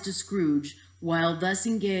surprise to Scrooge, while thus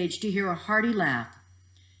engaged, to hear a hearty laugh.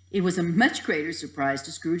 It was a much greater surprise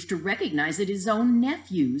to Scrooge to recognize it his own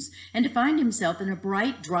nephew's, and to find himself in a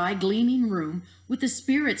bright, dry, gleaming room with the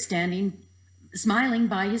spirit smiling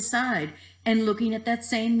by his side, and looking at that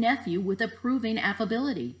same nephew with approving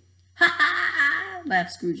affability. "Ha ha!"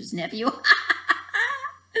 laughed Scrooge's nephew.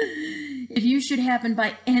 If you should happen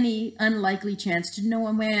by any unlikely chance to know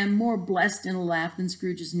a man more blessed in a laugh than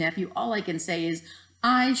Scrooge's nephew, all I can say is,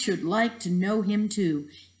 I should like to know him too.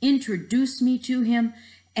 Introduce me to him,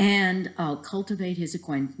 and I'll cultivate his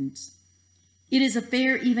acquaintance. It is a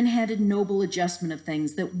fair, even-handed, noble adjustment of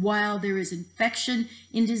things that while there is infection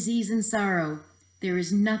in disease and sorrow, there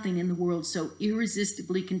is nothing in the world so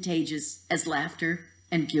irresistibly contagious as laughter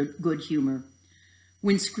and good humor.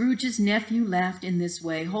 When Scrooge's nephew laughed in this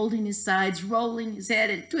way, holding his sides, rolling his head,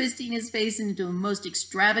 and twisting his face into the most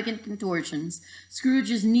extravagant contortions,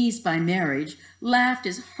 Scrooge's niece by marriage laughed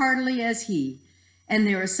as heartily as he, and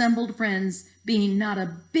their assembled friends, being not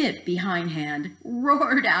a bit behindhand,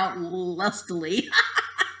 roared out lustily.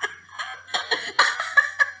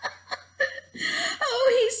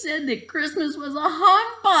 "Oh, he said that Christmas was a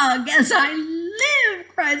humbug, as I live,"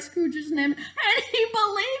 cried Scrooge's nephew, "and he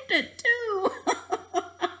believed it too."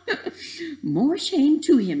 "More shame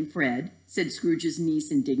to him, Fred," said Scrooge's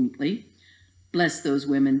niece indignantly. "Bless those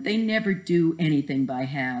women, they never do anything by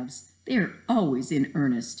halves. They are always in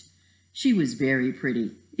earnest." She was very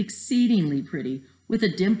pretty, exceedingly pretty, with a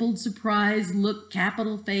dimpled, surprised look,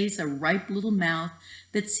 capital face, a ripe little mouth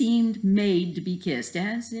that seemed made to be kissed,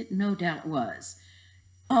 as it no doubt was.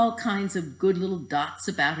 All kinds of good little dots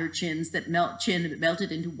about her chin that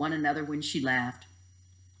melted into one another when she laughed,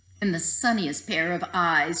 and the sunniest pair of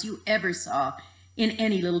eyes you ever saw in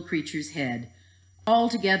any little creature's head.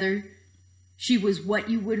 Altogether, she was what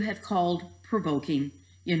you would have called provoking,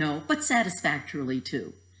 but satisfactorily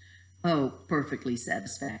too. Oh, perfectly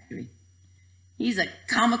satisfactory. "He's a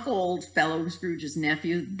comical old fellow, Scrooge's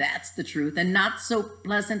nephew, that's the truth, and not so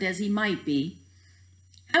pleasant as he might be.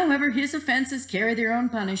 However, his offenses carry their own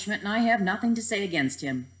punishment, and I have nothing to say against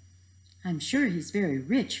him." "I'm sure he's very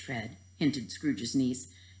rich, Fred," hinted Scrooge's niece.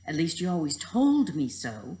 "At least you always told me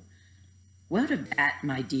so." "What of that,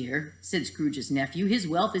 my dear?" said Scrooge's nephew. "His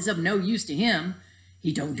wealth is of no use to him.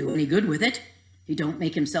 He don't do any good with it. He don't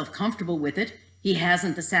make himself comfortable with it. He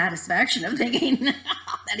hasn't the satisfaction of thinking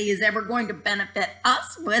that he is ever going to benefit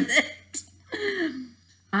us with it."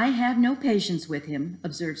 "I have no patience with him,"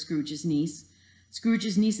 observed Scrooge's niece.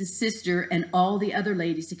 Scrooge's niece's sister and all the other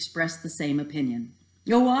ladies expressed the same opinion.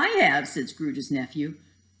 "Oh, I have," said Scrooge's nephew.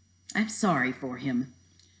 "I'm sorry for him.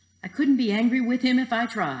 I couldn't be angry with him if I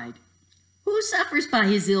tried. Who suffers by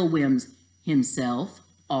his ill whims? Himself,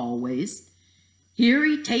 always. Here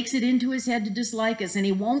he takes it into his head to dislike us, and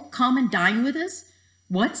he won't come and dine with us?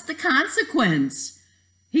 What's the consequence?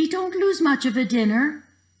 He don't lose much of a dinner."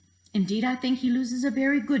 "Indeed, I think he loses a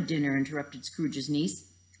very good dinner," interrupted Scrooge's niece.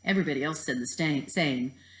 Everybody else said the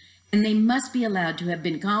same. And they must be allowed to have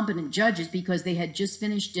been competent judges, because they had just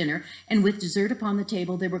finished dinner, and with dessert upon the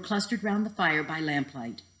table, they were clustered round the fire by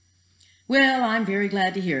lamplight. "Well, I'm very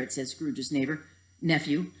glad to hear it," said Scrooge's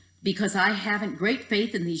nephew, "because I haven't great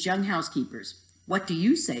faith in these young housekeepers. What do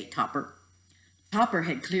you say, Topper?" Topper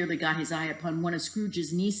had clearly got his eye upon one of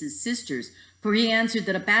Scrooge's niece's sisters, for he answered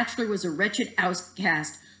that a bachelor was a wretched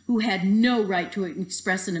outcast who had no right to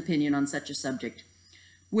express an opinion on such a subject.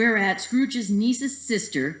 Whereat Scrooge's niece's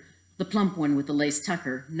sister, the plump one with the lace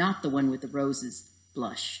tucker, not the one with the roses,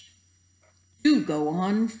 blushed. "Do go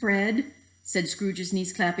on, Fred," said Scrooge's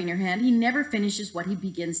niece, clapping her hand. "He never finishes what he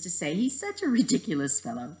begins to say. He's such a ridiculous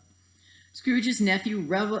fellow." Scrooge's nephew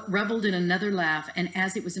revelled in another laugh, and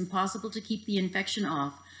as it was impossible to keep the infection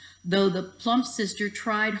off, though the plump sister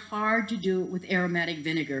tried hard to do it with aromatic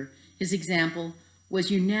vinegar, his example was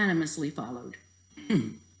unanimously followed.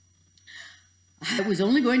 "I was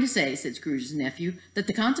only going to say," said Scrooge's nephew, "that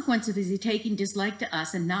the consequence of his taking dislike to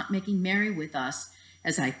us and not making merry with us,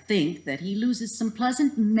 as I think that he loses some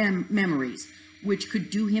pleasant memories which could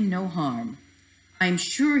do him no harm. I am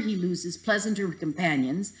sure he loses pleasanter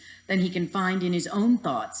companions than he can find in his own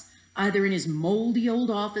thoughts, either in his moldy old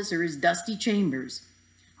office or his dusty chambers.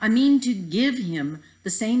 I mean to give him the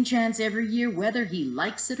same chance every year, whether he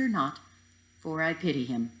likes it or not, for I pity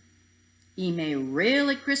him. He may rail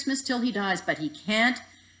at Christmas till he dies, but he can't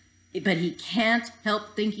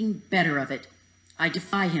help thinking better of it. I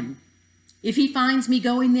defy him. If he finds me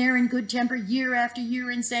going there in good temper year after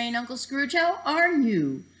year and saying, 'Uncle Scrooge, how are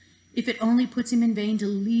you?' if it only puts him in vain to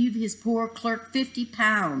leave his poor clerk 50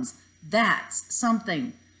 pounds, that's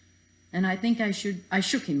something. And I think I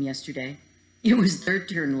shook him yesterday." It was their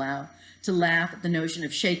turn to laugh at the notion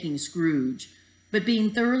of shaking Scrooge, but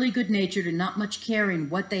being thoroughly good-natured and not much caring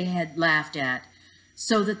what they had laughed at,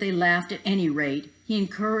 so that they laughed at any rate, he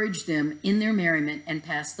encouraged them in their merriment and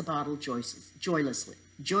passed the bottle joyfully.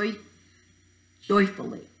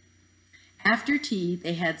 After tea,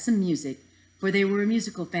 they had some music, for they were a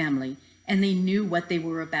musical family, and they knew what they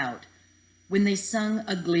were about when they sung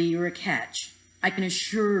a glee or a catch. I can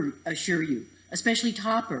assure you, especially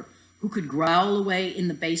Topper, who could growl away in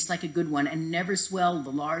the bass like a good one and never swell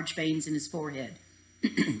the large veins in his forehead,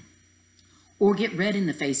 or get red in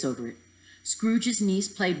the face over it. Scrooge's niece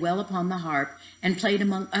played well upon the harp, and played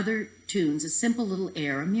among other tunes a simple little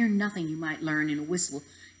air, a mere nothing you might learn in a whistle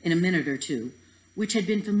in a minute or two, which had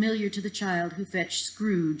been familiar to the child who fetched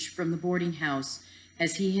Scrooge from the boarding house,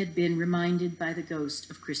 as he had been reminded by the ghost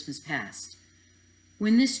of Christmas past.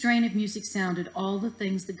 When this strain of music sounded, all the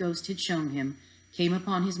things the ghost had shown him came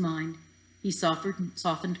upon his mind. He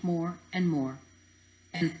softened more and more,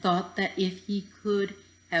 and thought that if he could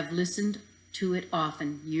have listened to it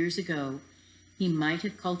often years ago, he might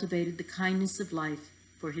have cultivated the kindness of life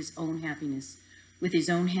for his own happiness, with his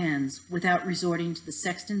own hands, without resorting to the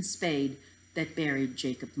sexton's spade that buried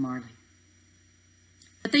Jacob Marley.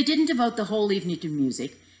 But they didn't devote the whole evening to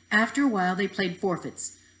music. After a while they played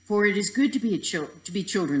forfeits, for it is good to be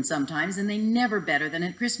children sometimes, and they never better than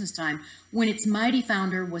at Christmas time, when its mighty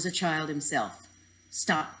founder was a child himself. First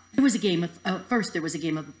there was a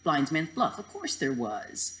game of blindman's bluff. Of course there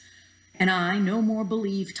was. And I no more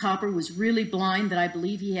believe Topper was really blind than I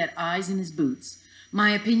believe he had eyes in his boots. My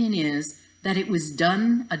opinion is that it was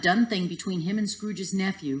a done thing between him and Scrooge's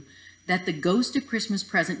nephew, that the ghost of Christmas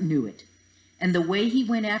present knew it. And the way he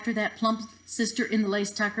went after that plump sister in the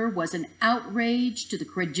lace tucker was an outrage to the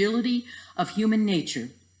credulity of human nature.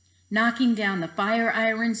 Knocking down the fire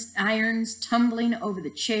irons, tumbling over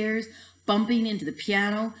the chairs, bumping into the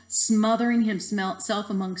piano, smothering himself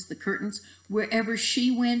amongst the curtains. Wherever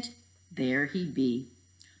she went, there he'd be.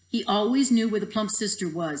 He always knew where the plump sister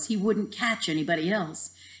was. He wouldn't catch anybody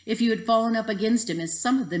else. If you had fallen up against him, as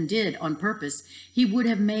some of them did on purpose, he would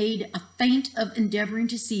have made a feint of endeavoring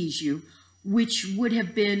to seize you, which would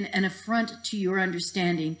have been an affront to your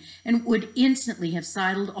understanding, and would instantly have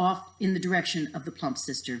sidled off in the direction of the plump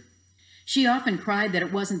sister. She often cried that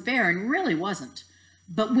it wasn't fair, and really wasn't.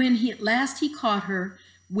 But when at last he caught her,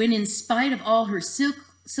 when in spite of all her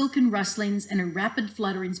silken rustlings and her rapid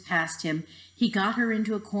flutterings past him, he got her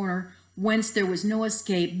into a corner whence there was no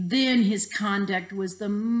escape, then his conduct was the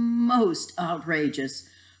most outrageous,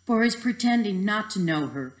 for his pretending not to know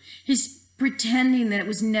her, his pretending that it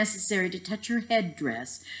was necessary to touch her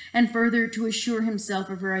headdress, and further to assure himself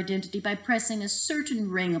of her identity by pressing a certain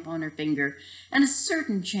ring upon her finger, and a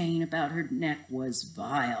certain chain about her neck, was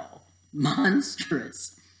vile.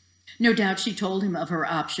 Monstrous. No doubt she told him of her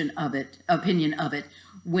opinion of it,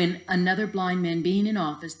 when another blind man being in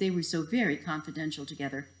office, they were so very confidential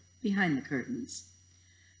together behind the curtains.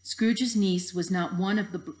 Scrooge's niece was not one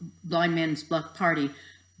of the blind man's bluff party,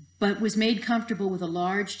 but was made comfortable with a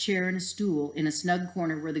large chair and a stool in a snug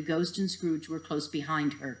corner where the ghost and Scrooge were close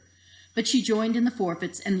behind her. But she joined in the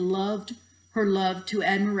forfeits and loved her love to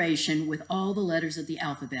admiration with all the letters of the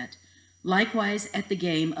alphabet. Likewise, at the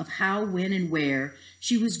game of how, when, and where,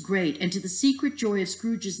 she was great, and to the secret joy of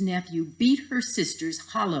Scrooge's nephew, beat her sisters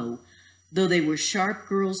hollow, though they were sharp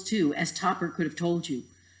girls too, as Topper could have told you.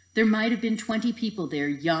 There might have been 20 people there,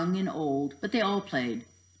 young and old, but they all played,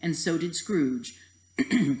 and so did Scrooge.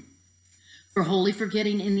 For wholly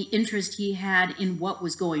forgetting in the interest he had in what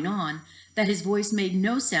was going on, that his voice made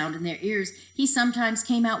no sound in their ears, he sometimes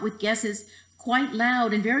came out with guesses quite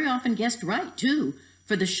loud, and very often guessed right, too,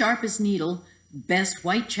 for the sharpest needle, best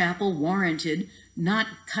Whitechapel warranted, not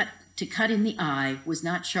to cut in the eye, was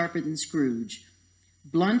not sharper than Scrooge.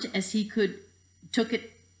 Blunt as he took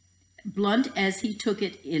it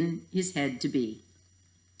in his head to be.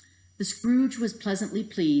 The Scrooge was pleasantly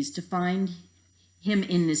pleased to find him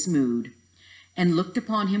in this mood, and looked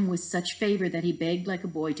upon him with such favor that he begged like a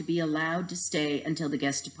boy to be allowed to stay until the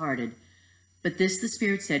guest departed. But this, the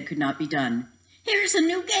spirit said, could not be done. "Here's a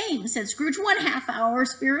new game," said Scrooge. "1/2 hour,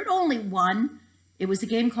 spirit, only one." It was a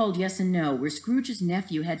game called Yes and No, where Scrooge's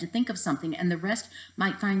nephew had to think of something, and the rest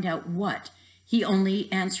might find out what, he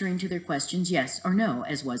only answering to their questions yes or no,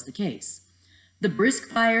 as was the case. The brisk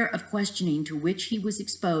fire of questioning to which he was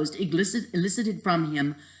exposed elicited from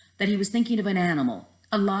him that he was thinking of an animal,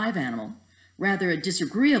 a live animal, rather a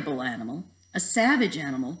disagreeable animal, a savage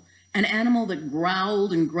animal, an animal that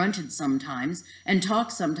growled and grunted sometimes, and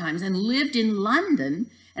talked sometimes, and lived in London,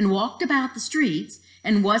 and walked about the streets,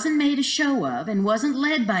 and wasn't made a show of, and wasn't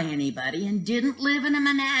led by anybody, and didn't live in a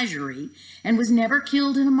menagerie, and was never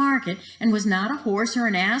killed in a market, and was not a horse or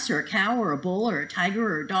an ass or a cow or a bull or a tiger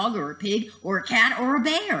or a dog or a pig or a cat or a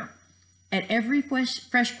bear. At every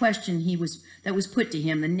fresh question that was put to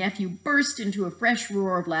him, the nephew burst into a fresh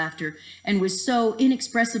roar of laughter, and was so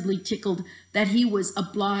inexpressibly tickled that he was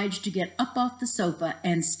obliged to get up off the sofa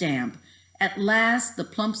and stamp. At last, the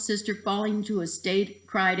plump sister, falling into a state,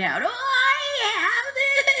 cried out, "Oh, I have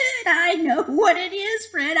it! I know what it is,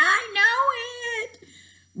 Fred! I know it!"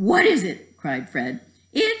 "What is it?" cried Fred.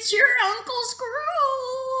 "It's your Uncle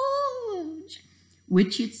Scrooge!"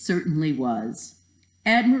 Which it certainly was.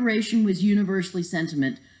 Admiration was universally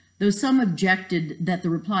sentiment, though some objected that the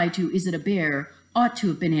reply to "Is it a bear?" ought to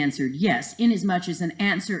have been answered yes, inasmuch as an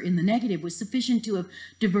answer in the negative was sufficient to have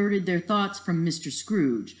diverted their thoughts from Mr.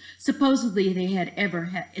 Scrooge, supposedly they had ever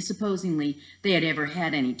had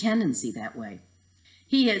any tendency that way.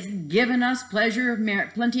 "He has given us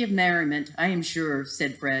plenty of merriment, I am sure,"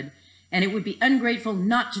 said Fred, "and it would be ungrateful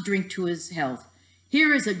not to drink to his health.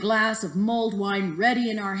 Here is a glass of mulled wine ready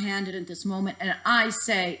in our hand at this moment, and I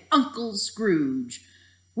say, Uncle Scrooge."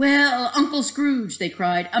 "Well, Uncle Scrooge," they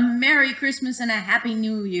cried, "a Merry Christmas and a Happy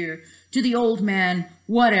New Year to the old man,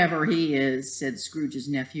 whatever he is," said Scrooge's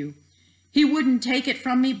nephew. "He wouldn't take it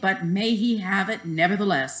from me, but may he have it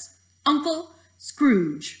nevertheless. Uncle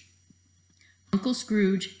Scrooge." Uncle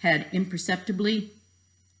Scrooge had imperceptibly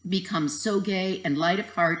become so gay and light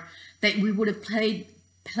of heart that we would have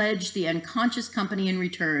pledged the unconscious company in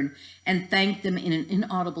return, and thanked them in an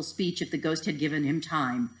inaudible speech if the ghost had given him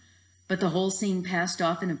time. But the whole scene passed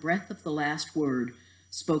off in a breath of the last word,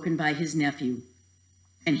 spoken by his nephew,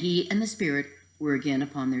 and he and the spirit were again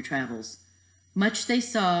upon their travels. Much they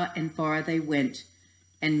saw, and far they went,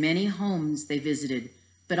 and many homes they visited,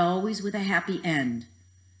 but always with a happy end.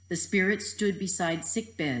 The spirit stood beside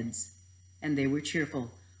sick beds, and they were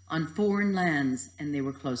cheerful, on foreign lands, and they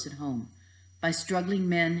were close at home, by struggling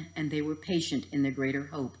men, and they were patient in their greater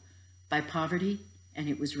hope, by poverty, and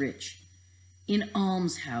it was rich. In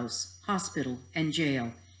almshouse, hospital, and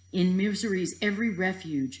jail, in misery's every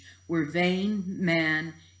refuge, where vain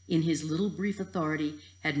man, in his little brief authority,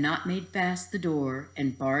 had not made fast the door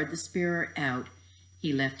and barred the spirit out,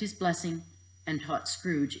 he left his blessing and taught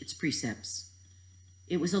Scrooge its precepts.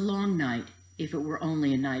 It was a long night, if it were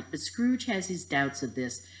only a night, but Scrooge has his doubts of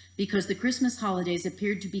this, because the Christmas holidays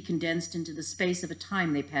appeared to be condensed into the space of a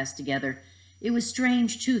time they passed together. It was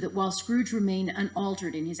strange, too, that while Scrooge remained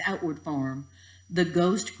unaltered in his outward form, the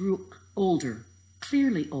ghost grew older,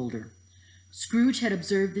 clearly older. Scrooge had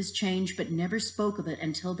observed this change, but never spoke of it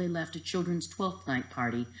until they left a children's 12th night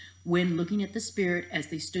party, when, looking at the spirit as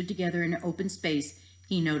they stood together in an open space,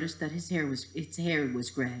 he noticed that its hair was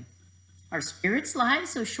gray. "Are spirits'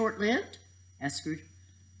 lives so short-lived?" asked Scrooge.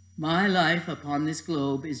 My life upon this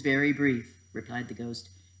globe is very brief, replied the ghost.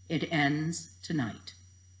 It ends tonight.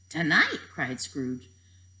 Tonight, cried Scrooge.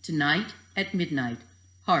 Tonight at midnight.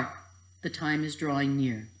 Hark, the time is drawing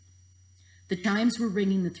near. The chimes were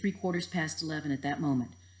ringing the 11:15 at that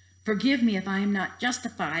moment. Forgive me if I am not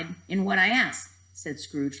justified in what I ask, said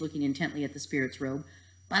Scrooge, looking intently at the spirit's robe,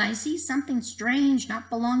 but I see something strange not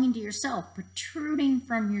belonging to yourself protruding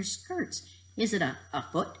from your skirts. Is it a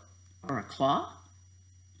foot or a claw?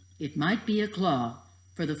 It might be a claw,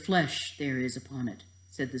 for the flesh there is upon it,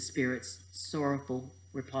 said the spirit's sorrowful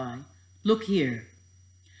reply. Look here.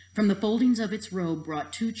 From the foldings of its robe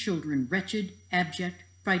brought two children, wretched, abject,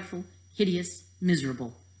 frightful, hideous,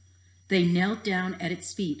 miserable. They knelt down at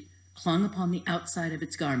its feet, clung upon the outside of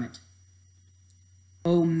its garment.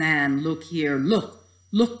 Oh, man, look here,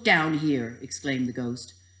 look down here, exclaimed the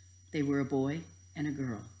ghost. They were a boy and a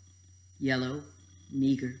girl, yellow,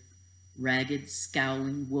 meager, ragged,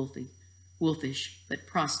 scowling, wolfish, but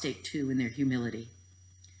prostrate too in their humility.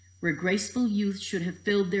 Where graceful youth should have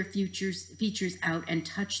filled their features out and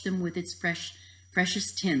touched them with its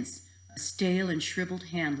freshest tints, a stale and shriveled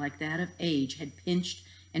hand like that of age had pinched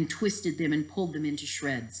and twisted them and pulled them into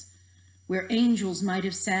shreds. Where angels might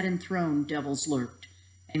have sat enthroned, devils lurked,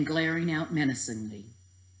 and glaring out menacingly.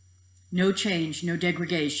 No change, no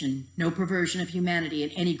degradation, no perversion of humanity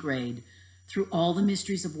in any grade, through all the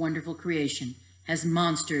mysteries of wonderful creation, has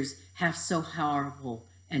monsters half so horrible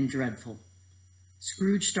and dreadful.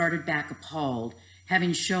 Scrooge started back appalled, having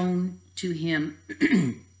then shown to him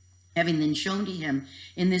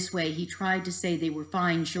in this way, he tried to say they were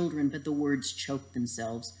fine children, but the words choked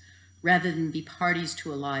themselves, rather than be parties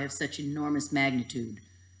to a lie of such enormous magnitude.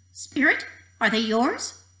 Spirit, are they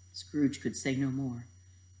yours? Scrooge could say no more.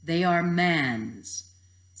 They are man's,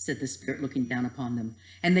 said the spirit, looking down upon them,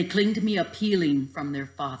 and they cling to me appealing from their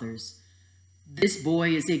fathers. This boy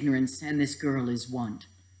is ignorance, and this girl is want.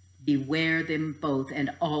 Beware them both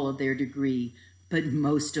and all of their degree, but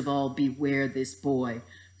most of all beware this boy,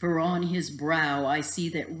 for on his brow I see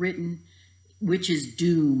that written, which is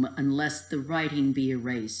doom unless the writing be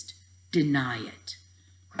erased. Deny it,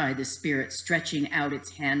 cried the spirit, stretching out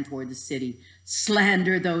its hand toward the city.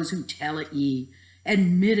 Slander those who tell it ye.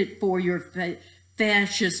 Admit it for your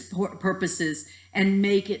fascist purposes, and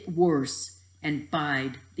make it worse, and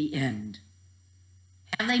bide the end.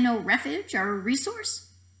 Have they no refuge or resource?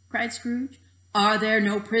 Cried Scrooge. Are there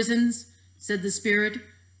no prisons? Said the spirit,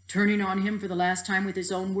 turning on him for the last time with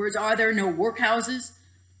his own words. Are there no workhouses?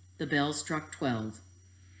 The bell struck 12.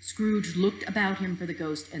 Scrooge looked about him for the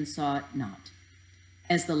ghost and saw it not.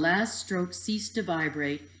 As the last stroke ceased to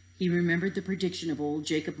vibrate, he remembered the prediction of old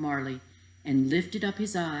Jacob Marley, and lifted up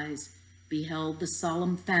his eyes, beheld the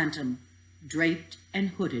solemn phantom, draped and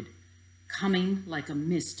hooded, coming like a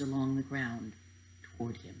mist along the ground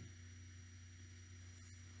toward him.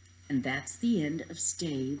 And that's the end of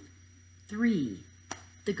Stave 3,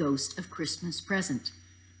 The Ghost of Christmas Present.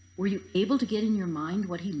 Were you able to get in your mind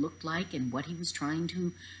what he looked like and what he was trying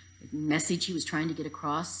to, the message he was trying to get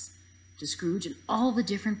across to Scrooge and all the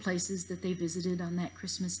different places that they visited on that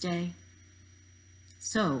Christmas day?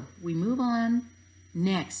 So we move on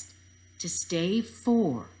next to Stave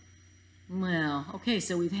 4. Well, okay,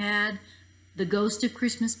 so we've had the Ghost of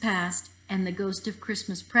Christmas Past and the Ghost of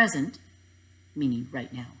Christmas Present, meaning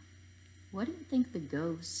right now. What do you think the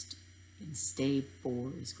ghost in Stave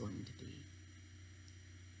 4 is going to be?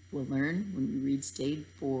 We'll learn when we read Stave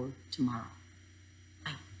 4 tomorrow.